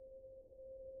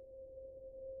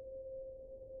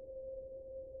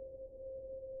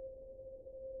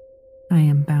I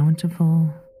am bountiful,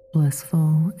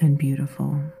 blissful, and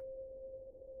beautiful.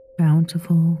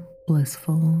 Bountiful,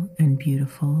 blissful, and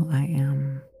beautiful I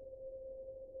am.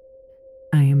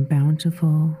 I am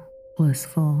bountiful,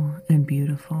 blissful, and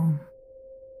beautiful.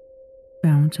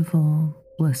 Bountiful,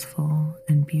 blissful,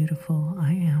 and beautiful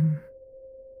I am.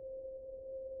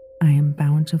 I am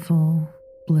bountiful,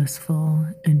 blissful,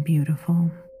 and beautiful.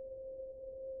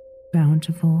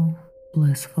 Bountiful,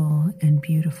 blissful, and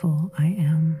beautiful I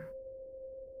am.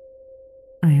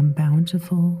 I am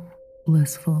bountiful,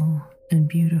 blissful, and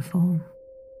beautiful.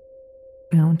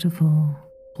 Bountiful,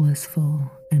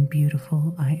 blissful, and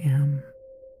beautiful I am.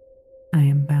 I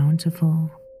am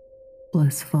bountiful,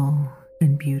 blissful,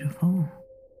 and beautiful.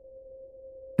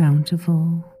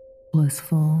 Bountiful,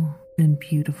 blissful, and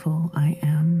beautiful I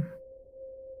am.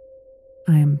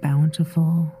 I am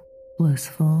bountiful,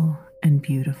 blissful, and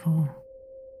beautiful.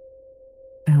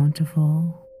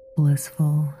 Bountiful,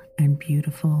 blissful, and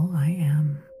beautiful I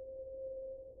am.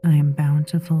 I am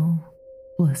bountiful,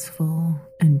 blissful,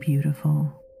 and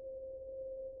beautiful.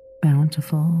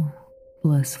 Bountiful,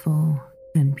 blissful,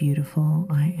 and beautiful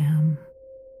I am.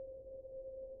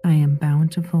 I am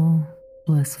bountiful,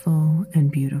 blissful,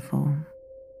 and beautiful.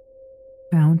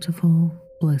 Bountiful,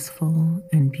 blissful,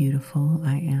 and beautiful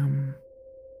I am.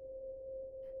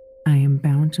 I am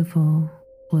bountiful,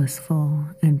 blissful,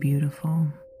 and beautiful.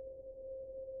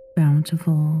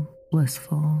 Bountiful,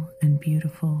 blissful, and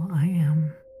beautiful I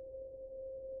am.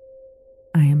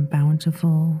 I am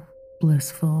bountiful,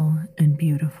 blissful, and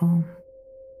beautiful.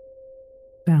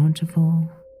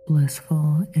 Bountiful,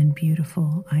 blissful, and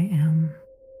beautiful I am.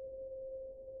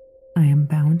 I am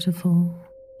bountiful,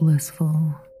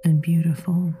 blissful, and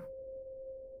beautiful.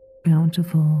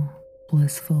 Bountiful,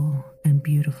 blissful, and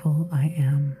beautiful I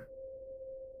am.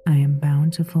 I am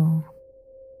bountiful,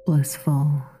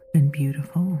 blissful, and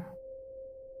beautiful.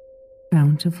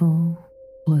 Bountiful,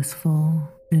 blissful,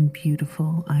 and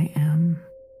beautiful I am.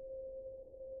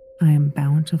 I am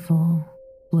bountiful,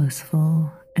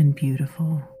 blissful, and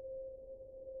beautiful.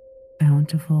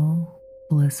 Bountiful,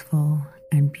 blissful,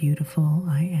 and beautiful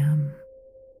I am.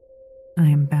 I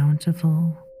am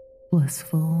bountiful,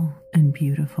 blissful, and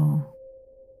beautiful.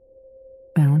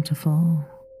 Bountiful,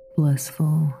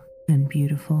 blissful, and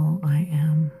beautiful I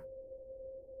am.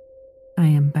 I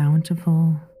am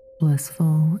bountiful,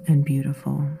 blissful, and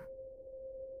beautiful.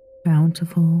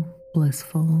 Bountiful,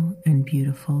 blissful, and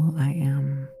beautiful I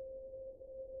am.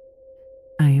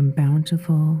 I am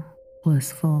bountiful,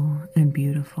 blissful, and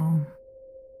beautiful.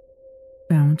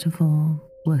 Bountiful,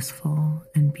 blissful,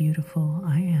 and beautiful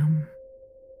I am.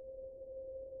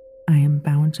 I am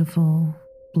bountiful,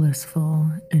 blissful,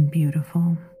 and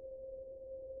beautiful.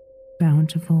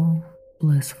 Bountiful,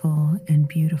 blissful, and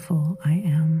beautiful I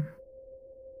am.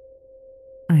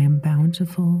 I am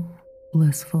bountiful,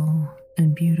 blissful,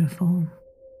 and beautiful.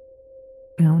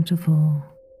 Bountiful,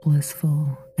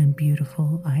 blissful, and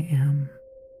beautiful I am.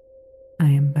 I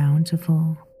am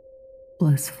bountiful,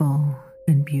 blissful,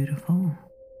 and beautiful.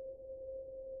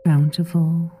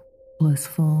 Bountiful,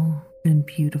 blissful, and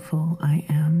beautiful I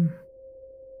am.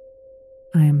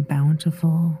 I am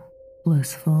bountiful,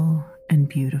 blissful, and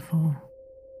beautiful.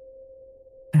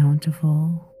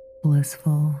 Bountiful,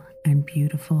 blissful, and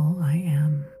beautiful I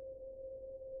am.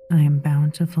 I am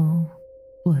bountiful,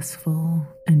 blissful,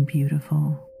 and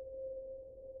beautiful.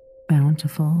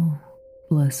 Bountiful,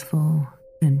 blissful,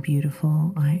 and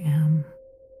beautiful I am.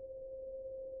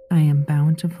 I am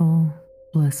bountiful,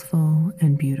 blissful,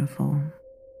 and beautiful.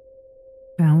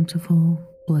 Bountiful,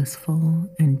 blissful,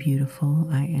 and beautiful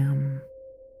I am.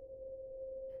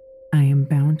 I am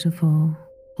bountiful,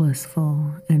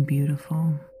 blissful, and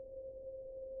beautiful.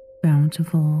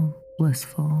 Bountiful,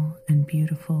 blissful, and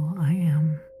beautiful I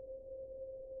am.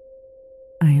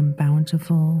 I am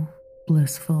bountiful,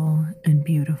 blissful, and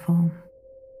beautiful.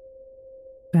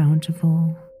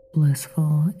 Bountiful,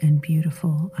 blissful, and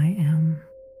beautiful I am.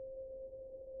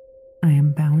 I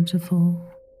am bountiful,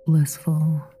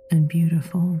 blissful, and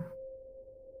beautiful.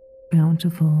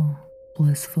 Bountiful,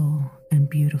 blissful, and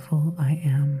beautiful I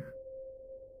am.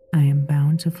 I am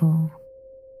bountiful,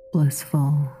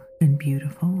 blissful, and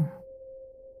beautiful.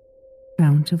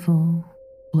 Bountiful,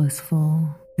 blissful,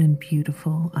 and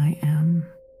beautiful I am.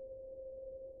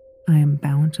 I am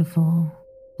bountiful,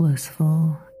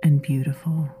 blissful, and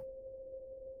beautiful.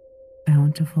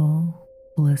 Bountiful,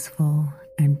 blissful,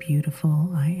 and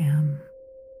beautiful I am.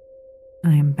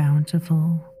 I am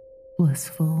bountiful,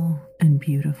 blissful, and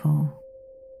beautiful.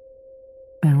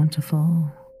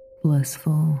 Bountiful,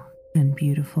 blissful, and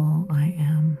beautiful I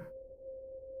am.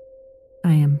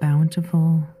 I am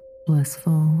bountiful,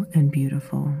 blissful, and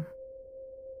beautiful.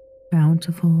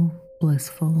 Bountiful,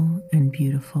 blissful, and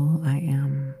beautiful I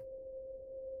am.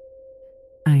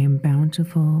 I am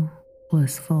bountiful,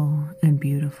 blissful, and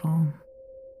beautiful.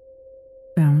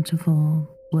 Bountiful,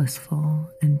 blissful,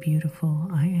 and beautiful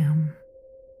I am.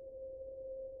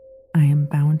 I am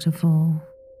bountiful,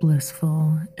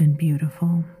 blissful, and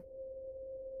beautiful.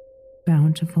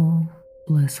 Bountiful,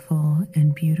 blissful,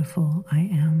 and beautiful I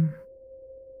am.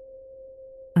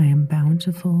 I am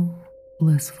bountiful,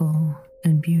 blissful,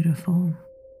 and beautiful.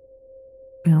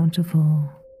 Bountiful,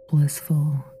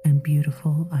 blissful, and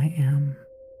beautiful I am.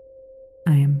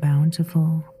 I am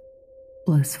bountiful,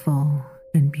 blissful,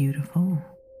 and beautiful.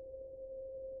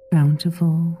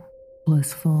 Bountiful,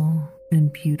 blissful,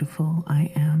 and beautiful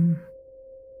I am.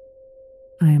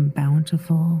 I am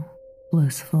bountiful,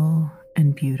 blissful,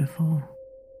 and beautiful.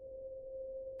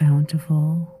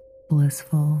 Bountiful,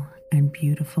 blissful, and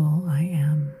beautiful I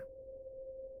am.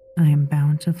 I am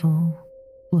bountiful,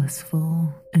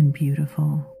 blissful, and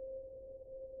beautiful.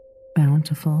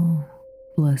 Bountiful,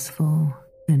 blissful,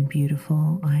 and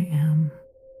beautiful I am.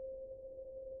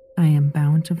 I am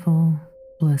bountiful,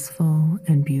 blissful,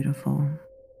 and beautiful.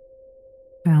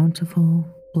 Bountiful,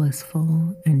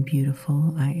 blissful, and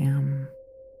beautiful I am.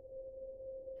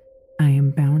 I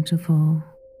am bountiful,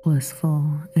 blissful,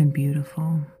 and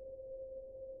beautiful.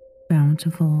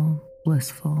 Bountiful,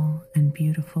 blissful, and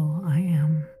beautiful I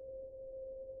am.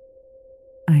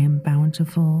 I am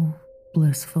bountiful,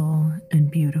 blissful,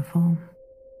 and beautiful.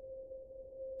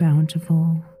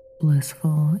 Bountiful,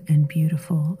 blissful, and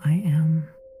beautiful I am.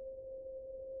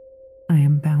 I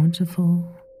am bountiful,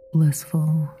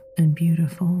 blissful, and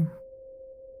beautiful.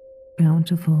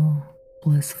 Bountiful,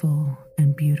 blissful,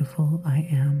 and beautiful I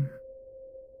am.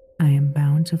 I am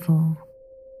bountiful,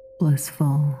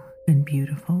 blissful, and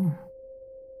beautiful.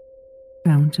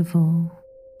 Bountiful,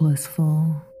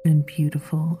 blissful, and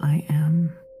beautiful I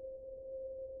am.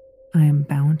 I am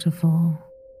bountiful,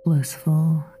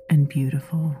 blissful, and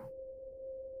beautiful.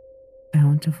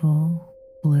 Bountiful,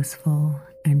 blissful,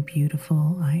 and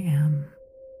beautiful I am.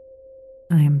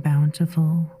 I am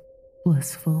bountiful,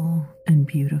 blissful, and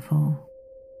beautiful.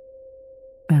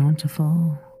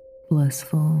 Bountiful,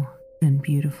 blissful, and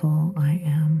beautiful I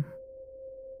am.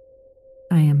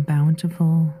 I am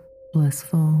bountiful,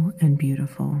 blissful, and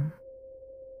beautiful.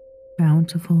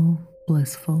 Bountiful,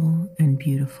 blissful, and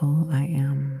beautiful I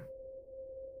am.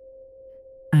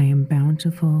 I am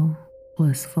bountiful,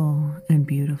 blissful, and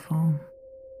beautiful.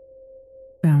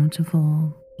 Bountiful,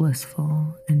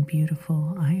 blissful, and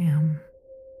beautiful I am.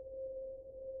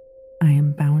 I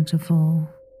am bountiful,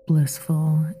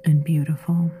 blissful, and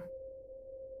beautiful.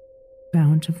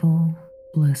 Bountiful,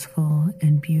 blissful,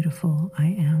 and beautiful I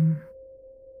am.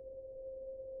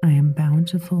 I am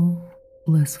bountiful,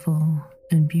 blissful,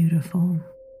 and beautiful.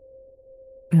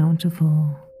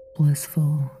 Bountiful,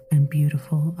 blissful, and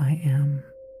beautiful I am.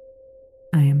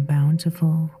 I am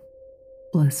bountiful,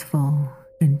 blissful,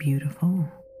 and beautiful.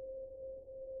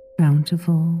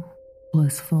 Bountiful,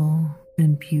 blissful,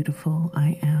 and beautiful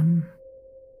I am.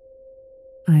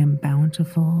 I am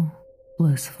bountiful,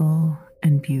 blissful,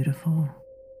 and beautiful.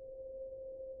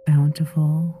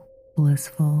 Bountiful,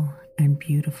 blissful, and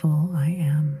beautiful I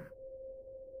am.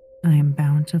 I am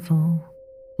bountiful,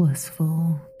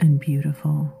 blissful, and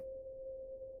beautiful.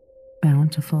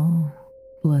 Bountiful,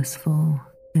 blissful,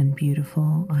 and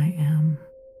beautiful I am.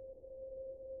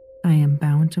 I am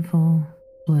bountiful,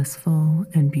 blissful,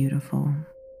 and beautiful.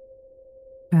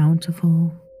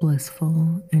 Bountiful,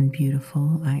 blissful, and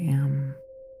beautiful I am.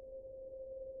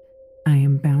 I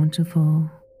am bountiful,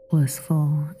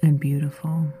 blissful, and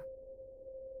beautiful.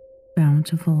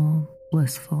 Bountiful,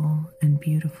 blissful, and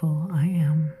beautiful I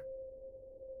am.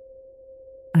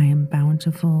 I am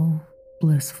bountiful,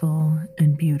 blissful,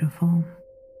 and beautiful.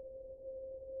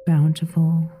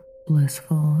 Bountiful,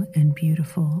 blissful, and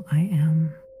beautiful I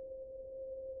am.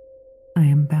 I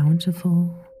am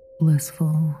bountiful,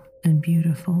 blissful, and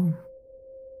beautiful.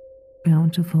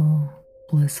 Bountiful,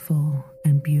 blissful,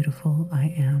 and beautiful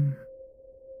I am.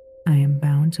 I am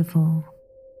bountiful,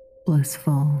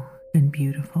 blissful, and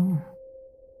beautiful.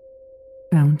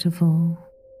 Bountiful,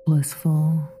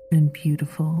 blissful, and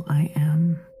beautiful I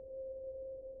am.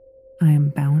 I am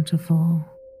bountiful,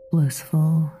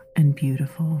 blissful, and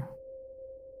beautiful.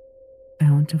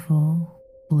 Bountiful,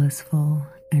 blissful,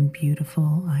 and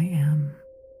beautiful I am.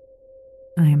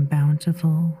 I am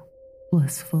bountiful,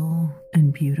 blissful,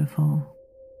 and beautiful.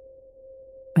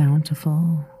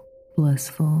 Bountiful,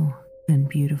 blissful, and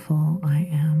beautiful I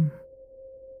am.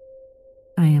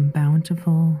 I am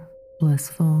bountiful,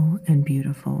 blissful, and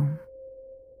beautiful.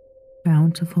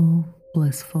 Bountiful,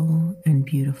 blissful, and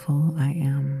beautiful I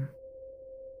am.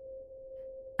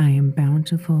 I am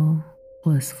bountiful,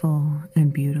 blissful,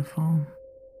 and beautiful.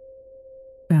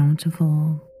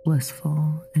 Bountiful,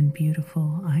 blissful, and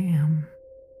beautiful I am.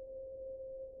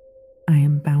 I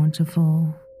am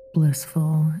bountiful,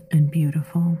 blissful, and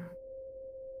beautiful.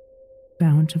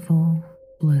 Bountiful,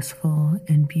 blissful,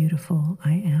 and beautiful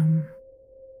I am.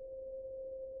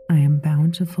 I am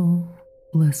bountiful,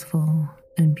 blissful,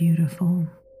 and beautiful.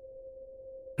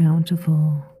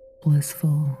 Bountiful,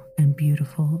 blissful, and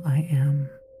beautiful I am.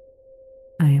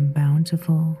 I am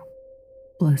bountiful,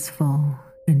 blissful,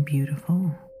 and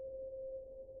beautiful.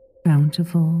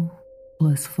 Bountiful,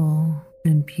 blissful,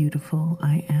 and beautiful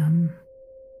I am.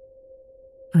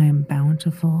 I am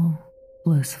bountiful,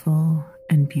 blissful,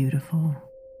 and beautiful.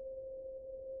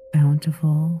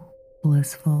 Bountiful,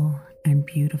 blissful, and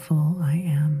beautiful I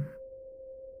am.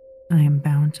 I am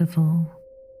bountiful,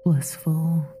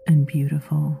 blissful, and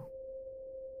beautiful.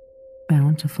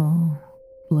 Bountiful,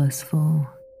 blissful,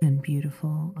 and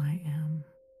beautiful I am.